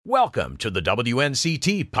Welcome to the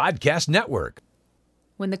WNCT Podcast Network.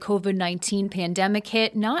 When the COVID-19 pandemic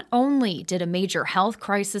hit, not only did a major health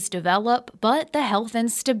crisis develop, but the health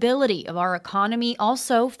and stability of our economy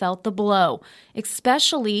also felt the blow,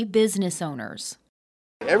 especially business owners.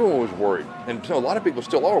 Everyone was worried, and so a lot of people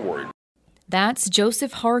still are worried. That's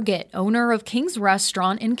Joseph Hargett, owner of King's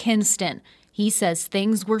Restaurant in Kinston. He says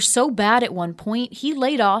things were so bad at one point, he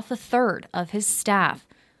laid off a third of his staff.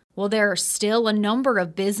 Well, there are still a number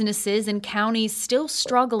of businesses and counties still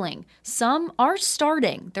struggling. Some are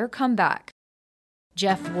starting their comeback.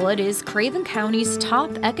 Jeff Wood is Craven County's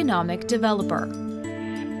top economic developer.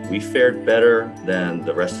 We fared better than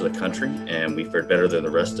the rest of the country, and we fared better than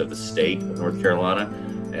the rest of the state of North Carolina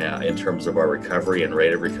in terms of our recovery and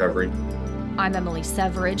rate of recovery. I'm Emily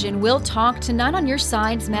Severidge, and we'll talk to Not On Your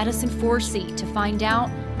Side's Madison Forsey to find out,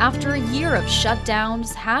 after a year of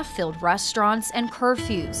shutdowns, half-filled restaurants, and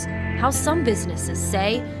curfews, how some businesses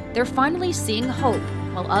say they're finally seeing hope,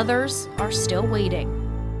 while others are still waiting.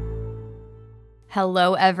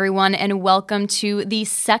 Hello, everyone, and welcome to the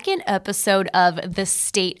second episode of The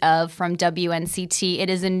State of from WNCT. It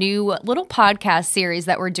is a new little podcast series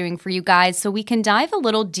that we're doing for you guys so we can dive a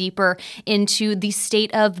little deeper into the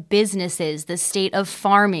state of businesses, the state of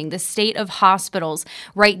farming, the state of hospitals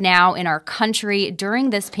right now in our country during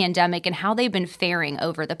this pandemic and how they've been faring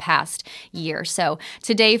over the past year. So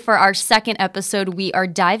today for our second episode, we are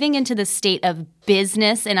diving into the state of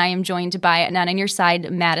business, and I am joined by Not On Your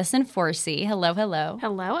Side, Madison Forsey. Hello.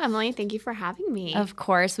 Hello, Emily. Thank you for having me. Of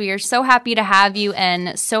course. We are so happy to have you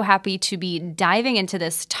and so happy to be diving into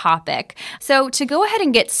this topic. So to go ahead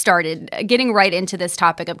and get started, getting right into this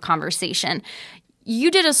topic of conversation, you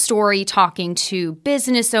did a story talking to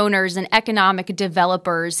business owners and economic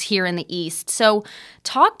developers here in the East. So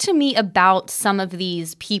talk to me about some of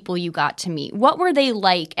these people you got to meet. What were they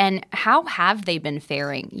like and how have they been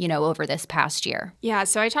faring, over this past year? Yeah,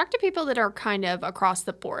 so I talked to people that are kind of across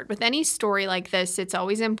the board. With any story like this, it's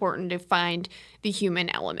always important to find the human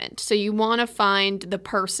element. So you want to find the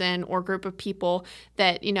person or group of people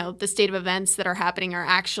that, the state of events that are happening are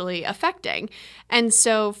actually affecting. And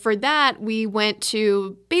so for that, we went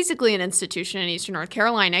to basically an institution in Eastern North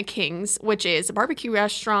Carolina, King's, which is a barbecue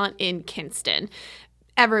restaurant in Kinston.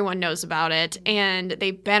 Everyone knows about it, and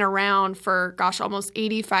they've been around for, almost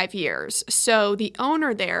 85 years. So the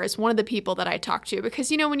owner there is one of the people that I talked to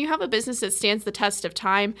because, when you have a business that stands the test of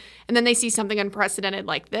time and then they see something unprecedented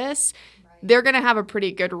like this, they're going to have a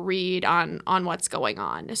pretty good read on what's going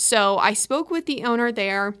on. So I spoke with the owner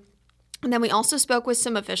there. And then we also spoke with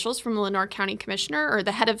some officials from the Lenoir County Commissioner, or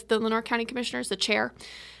the head of the Lenoir County Commissioners, the chair.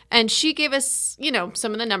 And she gave us,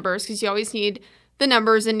 some of the numbers, because you always need the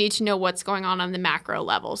numbers and need to know what's going on the macro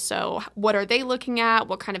level. So what are they looking at?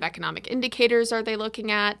 What kind of economic indicators are they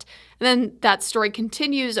looking at? And then that story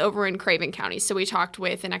continues over in Craven County. So we talked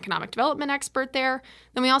with an economic development expert there.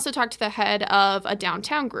 Then we also talked to the head of a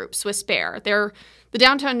downtown group, Swiss Bear. The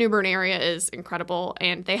downtown New Bern area is incredible,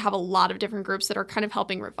 and they have a lot of different groups that are kind of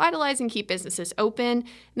helping revitalize and keep businesses open. And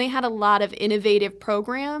they had a lot of innovative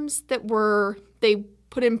programs that they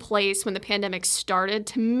put in place when the pandemic started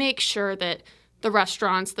to make sure that the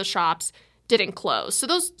restaurants, the shops didn't close. So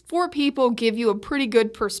those four people give you a pretty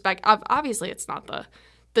good perspective. Obviously, it's not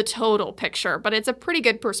the total picture, but it's a pretty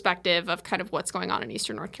good perspective of kind of what's going on in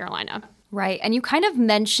Eastern North Carolina. Right. And you kind of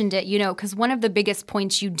mentioned it, because one of the biggest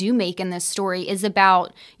points you do make in this story is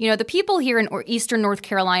about, the people here in Eastern North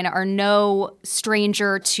Carolina are no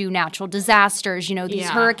stranger to natural disasters, these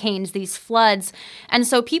hurricanes, these floods. And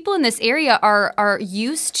so people in this area are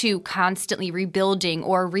used to constantly rebuilding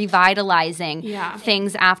or revitalizing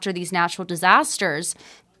things after these natural disasters.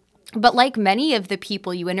 But like many of the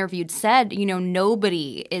people you interviewed said,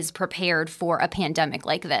 nobody is prepared for a pandemic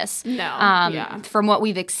like this. From what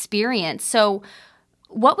we've experienced. So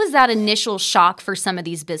what was that initial shock for some of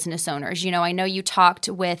these business owners? I know you talked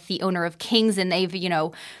with the owner of King's, and they've,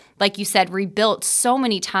 like you said, rebuilt so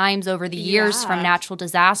many times over the years from natural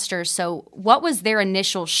disasters. So what was their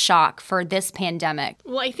initial shock for this pandemic?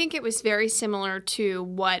 Well, I think it was very similar to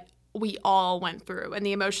what we all went through, and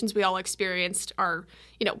the emotions we all experienced are,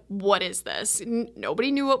 what is this?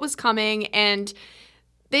 Nobody knew what was coming, and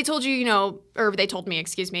they told you, or they told me,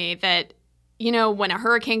 that, when a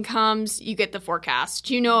hurricane comes, you get the forecast,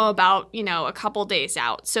 about, a couple days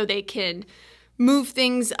out, so they can move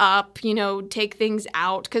things up, take things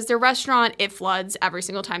out, because their restaurant, it floods every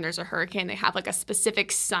single time there's a hurricane. They have like a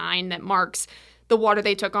specific sign that marks the water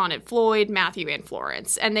they took on at Floyd, Matthew, and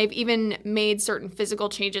Florence. And they've even made certain physical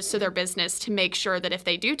changes to their business to make sure that if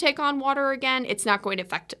they do take on water again, it's not going to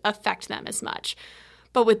affect them as much.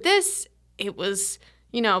 But with this, it was,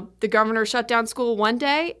 the governor shut down school one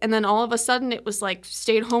day, and then all of a sudden it was like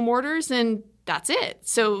stay-at-home orders, and that's it.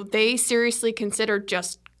 So they seriously considered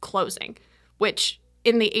just closing, which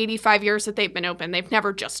in the 85 years that they've been open, they've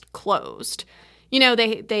never just closed.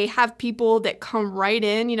 They have people that come right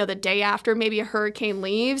in, the day after maybe a hurricane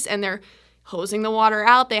leaves, and they're hosing the water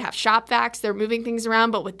out. They have shop vacs. They're moving things around.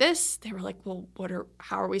 But with this, they were like, well,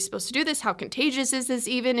 how are we supposed to do this? How contagious is this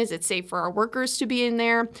even? Is it safe for our workers to be in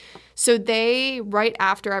there? So they, right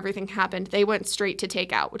after everything happened, they went straight to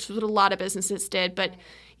takeout, which is what a lot of businesses did. But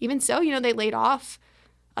even so, they laid off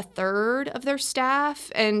a third of their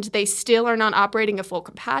staff, and they still are not operating at full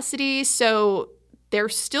capacity. So they're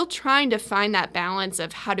still trying to find that balance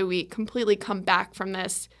of how do we completely come back from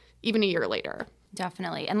this even a year later.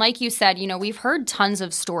 Definitely. And like you said, we've heard tons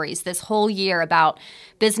of stories this whole year about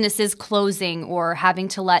businesses closing or having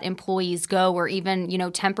to let employees go or even,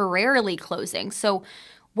 temporarily closing. So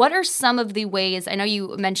what are some of the ways, I know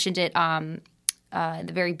you mentioned it at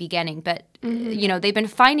the very beginning, but, they've been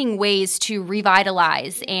finding ways to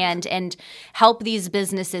revitalize and help these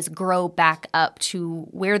businesses grow back up to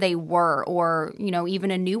where they were or, even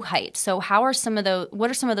a new height. So what are some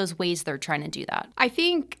of those ways they're trying to do that? I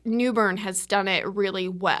think New Bern has done it really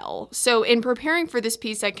well. So in preparing for this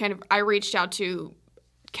piece, I reached out to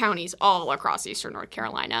counties all across Eastern North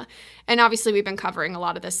Carolina. And obviously we've been covering a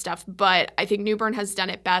lot of this stuff, but I think New Bern has done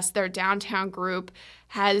it best. Their downtown group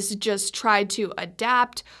has just tried to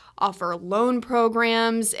adapt, offer loan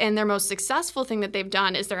programs, and their most successful thing that they've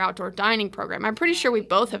done is their outdoor dining program. I'm pretty sure we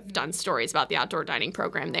both have done stories about the outdoor dining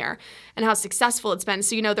program there and how successful it's been.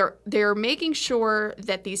 So, they're making sure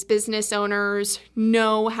that these business owners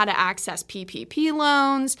know how to access PPP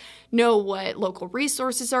loans, know what local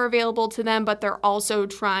resources are available to them, but they're also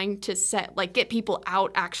trying to get people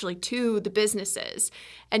out actually to the businesses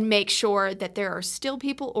and make sure that there are still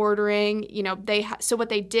people ordering. So what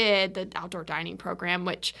they did, the outdoor dining program,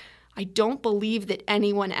 which I don't believe that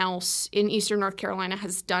anyone else in Eastern North Carolina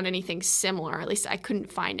has done anything similar. At least I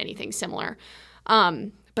couldn't find anything similar.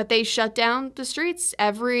 But they shut down the streets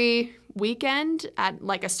every weekend at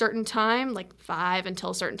a certain time, 5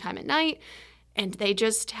 until a certain time at night. And they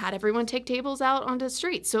just had everyone take tables out onto the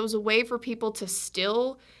street. So it was a way for people to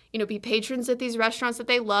still, be patrons at these restaurants that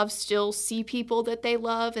they love, still see people that they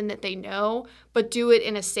love and that they know, but do it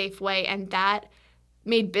in a safe way. And that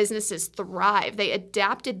made businesses thrive. They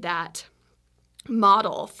adapted that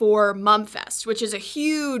model for Mumfest, which is a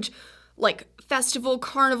huge festival,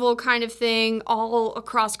 carnival kind of thing all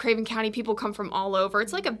across Craven County. People come from all over.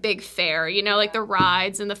 It's like a big fair, the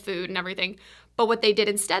rides and the food and everything. But what they did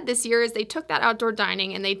instead this year is they took that outdoor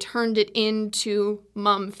dining and they turned it into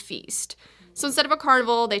Mum Feast. So instead of a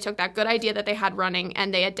carnival, they took that good idea that they had running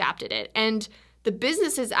and they adapted it. And the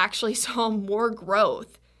businesses actually saw more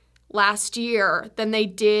growth last year than they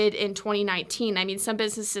did in 2019. I mean, some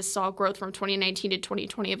businesses saw growth from 2019 to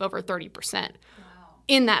 2020 of over 30%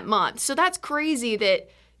 in that month. So that's crazy that,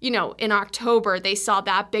 in October, they saw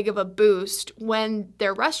that big of a boost when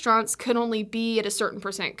their restaurants could only be at a certain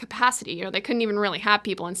percent capacity. They couldn't even really have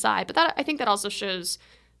people inside. But I think that also shows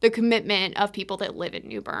the commitment of people that live in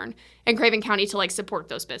New Bern and Craven County to support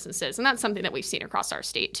those businesses. And that's something that we've seen across our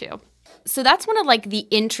state too. So that's one of the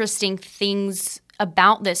interesting things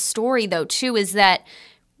about this story though too, is that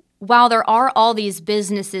while there are all these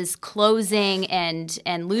businesses closing and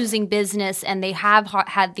losing business and they have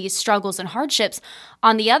had these struggles and hardships,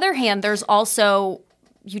 on the other hand, there's also,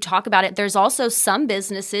 you talk about it, there's also some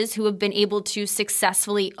businesses who have been able to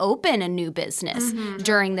successfully open a new business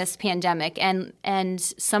during this pandemic. And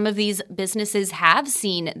some of these businesses have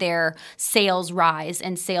seen their sales rise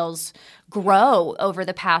and sales grow over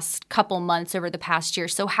the past couple months, over the past year.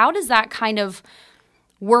 So how does that kind of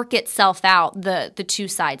work itself out, the two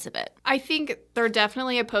sides of it? I think they're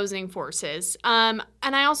definitely opposing forces. And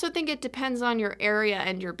I also think it depends on your area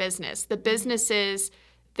and your business. The businesses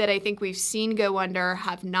that I think we've seen go under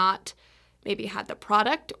have not maybe had the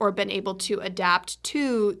product or been able to adapt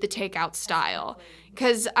to the takeout style.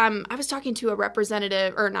 Because I was talking to a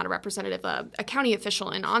county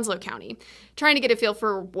official in Onslow County, trying to get a feel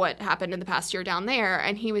for what happened in the past year down there.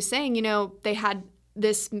 And he was saying, they had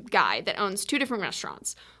this guy that owns 2 different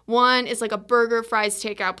restaurants. One is a burger, fries,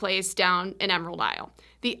 takeout place down in Emerald Isle.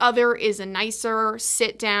 The other is a nicer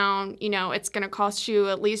sit down, it's going to cost you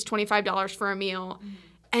at least $25 for a meal.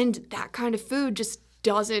 And that kind of food just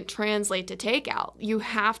doesn't translate to takeout. You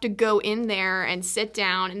have to go in there and sit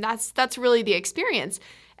down, and that's really the experience.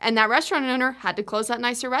 And that restaurant owner had to close that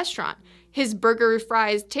nicer restaurant. His burger,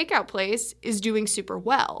 fries, takeout place is doing super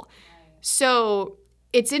well. So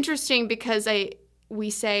it's interesting because we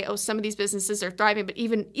say, some of these businesses are thriving, but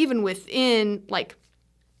even within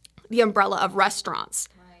the umbrella of restaurants.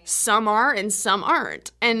 Some are and some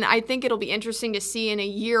aren't. And I think it'll be interesting to see in a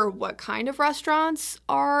year what kind of restaurants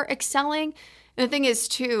are excelling. And the thing is,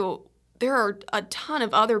 too, there are a ton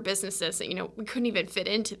of other businesses that, we couldn't even fit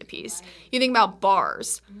into the piece. You think about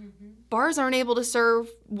bars. Bars aren't able to serve,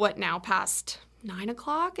 what now, past 9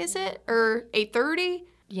 o'clock, is it? Or 8:30?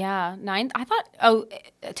 Yeah, 9. I thought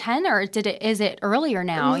 10, or is it earlier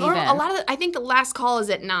now? Even A lot of I think the last call is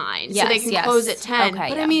at 9, yes, so they can close at 10. Okay,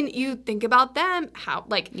 but yeah. I mean, you think about them, how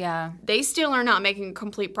yeah. they still are not making a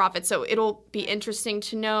complete profit. So it'll be interesting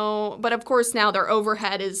to know. But of course, now their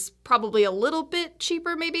overhead is probably a little bit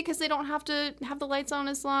cheaper, maybe because they don't have to have the lights on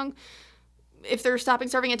as long if they're stopping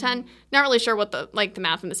serving at 10. Not really sure what the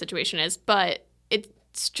math in the situation is, but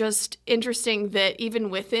it's just interesting that even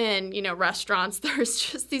within, restaurants, there's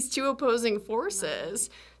just these two opposing forces.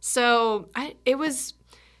 So it was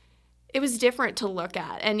different to look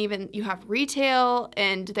at. And even you have retail,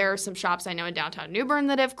 and there are some shops I know in downtown New Bern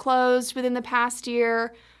that have closed within the past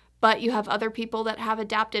year, but you have other people that have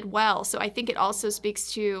adapted well. So I think it also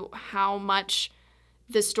speaks to how much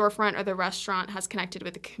the storefront or the restaurant has connected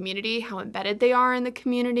with the community, how embedded they are in the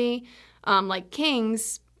community. Like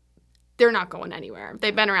King's, they're not going anywhere.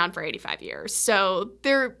 They've been around for 85 years. So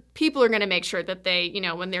people are going to make sure that they,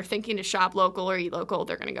 when they're thinking to shop local or eat local,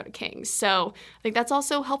 they're going to go to King's. So I think that's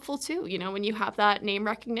also helpful too, when you have that name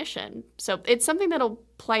recognition. So it's something that'll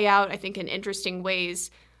play out, I think, in interesting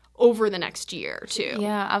ways over the next year too.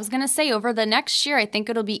 Yeah, I was going to say over the next year, I think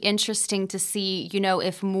it'll be interesting to see,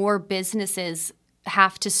 if more businesses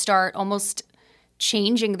have to start almost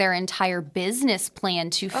changing their entire business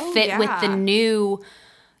plan to fit with the new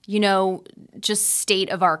just state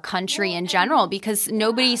of our country in general, because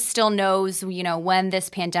nobody still knows, when this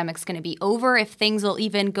pandemic's going to be over, if things will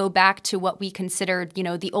even go back to what we considered,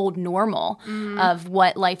 the old normal of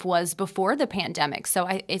what life was before the pandemic. So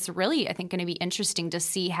it's really, I think, going to be interesting to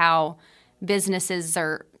see how businesses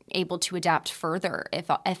are able to adapt further,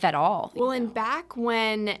 if at all. Well, and back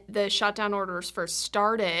when the shutdown orders first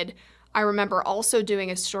started, I remember also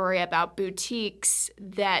doing a story about boutiques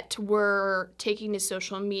that were taking to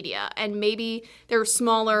social media, and maybe they're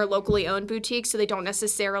smaller, locally owned boutiques, so they don't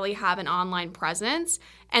necessarily have an online presence,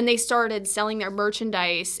 and they started selling their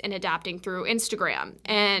merchandise and adapting through Instagram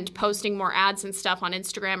and posting more ads and stuff on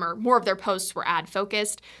Instagram, or more of their posts were ad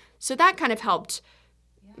focused. So that kind of helped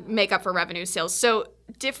make up for revenue sales. So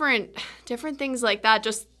different things like that,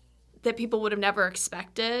 just that people would have never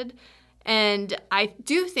expected. And I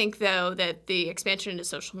do think, though, that the expansion into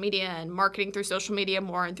social media and marketing through social media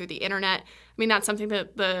more and through the internet, that's something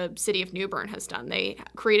that the city of New Bern has done. They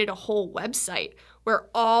created a whole website where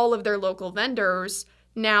all of their local vendors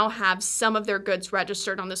now have some of their goods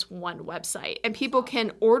registered on this one website. And people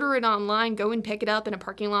can order it online, go and pick it up in a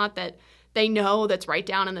parking lot that they know that's right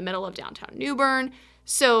down in the middle of downtown New Bern.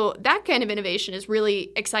 So that kind of innovation is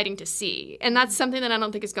really exciting to see. And that's something that I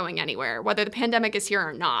don't think is going anywhere, whether the pandemic is here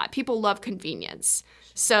or not. People love convenience.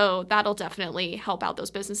 So that'll definitely help out those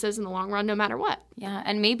businesses in the long run, no matter what. Yeah,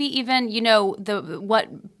 and maybe even, what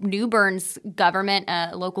New Bern's government,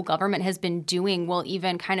 local government has been doing will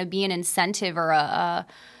even kind of be an incentive or a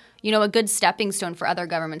good stepping stone for other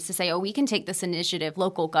governments to say, we can take this initiative,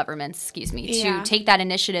 local governments, to take that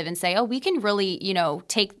initiative and say, we can really,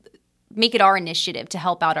 make it our initiative to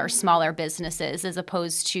help out our smaller businesses, as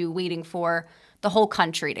opposed to waiting for the whole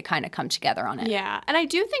country to kind of come together on it. Yeah, and I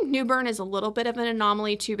do think New Bern is a little bit of an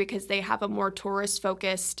anomaly too, because they have a more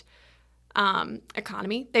tourist-focused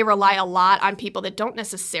economy. They rely a lot on people that don't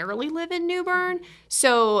necessarily live in New Bern.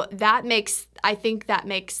 So I think that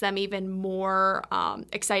makes them even more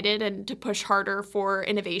excited and to push harder for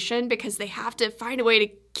innovation, because they have to find a way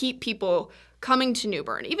to keep people coming to New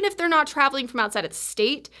Bern, even if they're not traveling from outside of the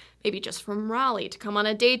state, maybe just from Raleigh to come on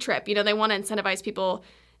a day trip. They want to incentivize people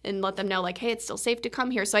and let them know, hey, it's still safe to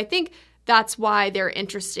come here. So I think that's why they're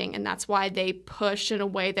interesting, and that's why they push in a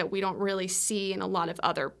way that we don't really see in a lot of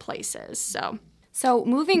other places. So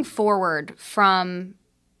moving forward from,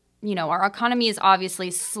 our economy is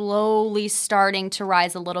obviously slowly starting to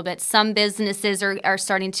rise a little bit. Some businesses are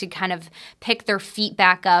starting to kind of pick their feet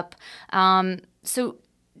back up. So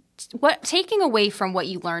taking away from what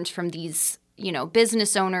you learned from these,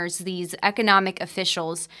 business owners, these economic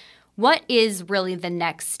officials, what is really the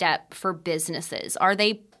next step for businesses? Are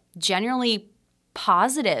they generally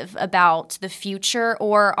positive about the future,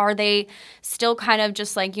 or are they still kind of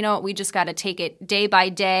just we just got to take it day by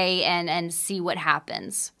day and see what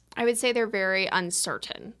happens? I would say they're very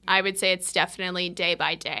uncertain. I would say it's definitely day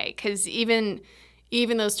by day, because even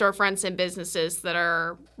those storefronts and businesses that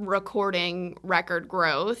are recording record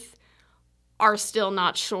growth are still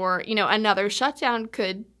not sure. Another shutdown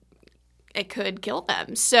could it could kill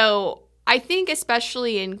them. So I think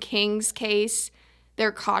especially in King's case,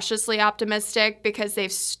 they're cautiously optimistic because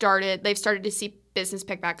they've started to see business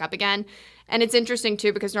pick back up again. And it's interesting,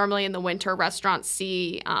 too, because normally in the winter, restaurants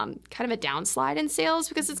see kind of a downslide in sales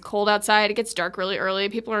because it's cold outside. It gets dark really early.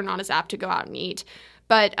 People are not as apt to go out and eat.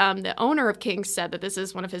 But the owner of King's said that this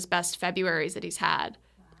is one of his best Februarys that he's had,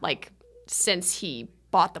 like, since he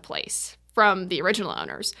bought the place from the original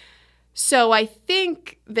owners. So I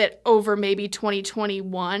think that over maybe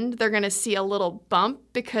 2021, they're going to see a little bump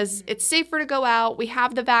because it's safer to go out. We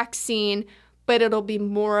have the vaccine, but it'll be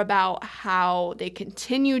more about how they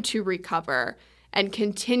continue to recover and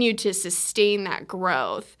continue to sustain that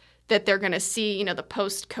growth that they're going to see, you know, the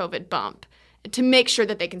post-COVID bump to make sure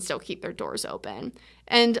that they can still keep their doors open.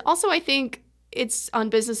 And also I think it's on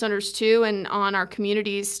business owners too and on our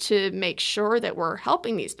communities to make sure that we're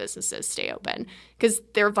helping these businesses stay open because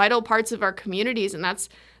they're vital parts of our communities, and that's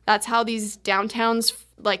how these downtowns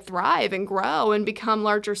like thrive and grow and become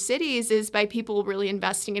larger cities is by people really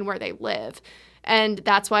investing in where they live. And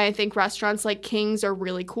that's why I think restaurants like King's are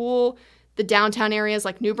really cool. The downtown areas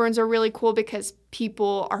like New Bern's are really cool because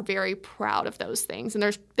people are very proud of those things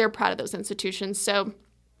and they're proud of those institutions. So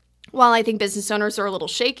while I think business owners are a little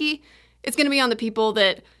shaky, it's going to be on the people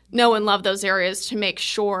that know and love those areas to make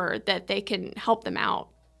sure that they can help them out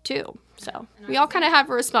too. So we all kind of have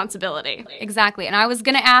a responsibility. Exactly. And I was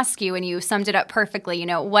going to ask you, and you summed it up perfectly, you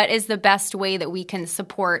know, what is the best way that we can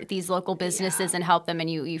support these local businesses and help them?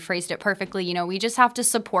 And you phrased it perfectly. You know, we just have to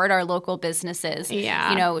support our local businesses.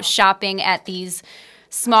 Yeah. You know, shopping at these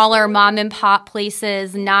smaller mom and pop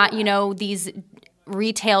places, not, you know, these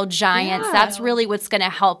retail giants. Yeah. That's really what's going to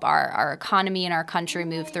help our economy and our country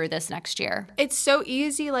move through this next year. It's so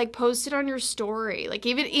easy, like post it on your story. Like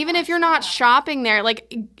even if you're not shopping there,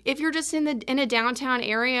 like if you're just in a downtown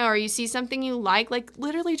area or you see something you like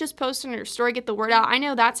literally just post it on your story, get the word out. I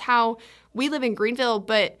know that's how we live in Greenville,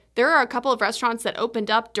 but there are a couple of restaurants that opened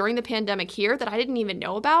up during the pandemic here that I didn't even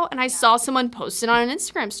know about, and I saw someone post it on an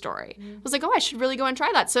Instagram story. I was like, oh, I should really go and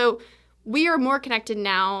try that. So we are more connected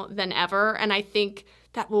now than ever, and I think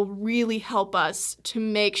that will really help us to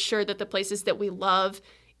make sure that the places that we love,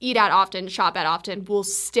 eat at often, shop at often, will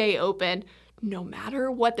stay open no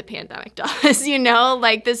matter what the pandemic does. You know,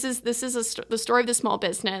 like this is the story of the small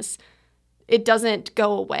business. It doesn't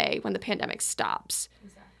go away when the pandemic stops.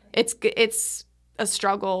 Exactly. It's a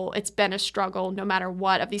struggle. It's been a struggle no matter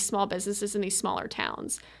what of these small businesses in these smaller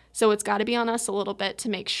towns. So it's got to be on us a little bit to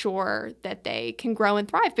make sure that they can grow and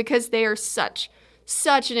thrive because they are such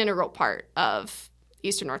an integral part of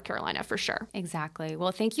Eastern North Carolina for sure. Exactly.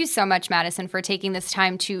 Well, thank you so much, Madison, for taking this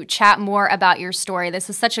time to chat more about your story. This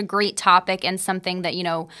is such a great topic and something that, you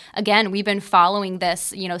know, again, we've been following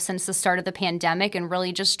this, you know, since the start of the pandemic and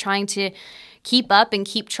really just trying to keep up and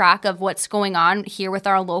keep track of what's going on here with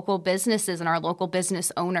our local businesses and our local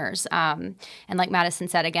business owners. And like Madison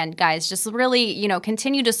said, again, guys, just really, you know,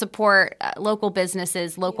 continue to support local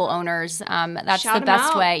businesses, local owners. That's Shout the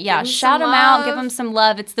best way. Yeah, shout them out, give them some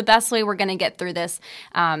love. It's the best way we're going to get through this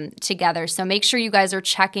together. So make sure you guys are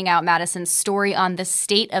checking out Madison's story on the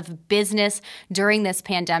state of business during this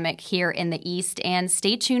pandemic here in the East. And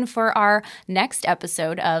stay tuned for our next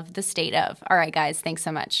episode of The State of. All right, guys, thanks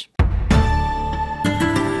so much.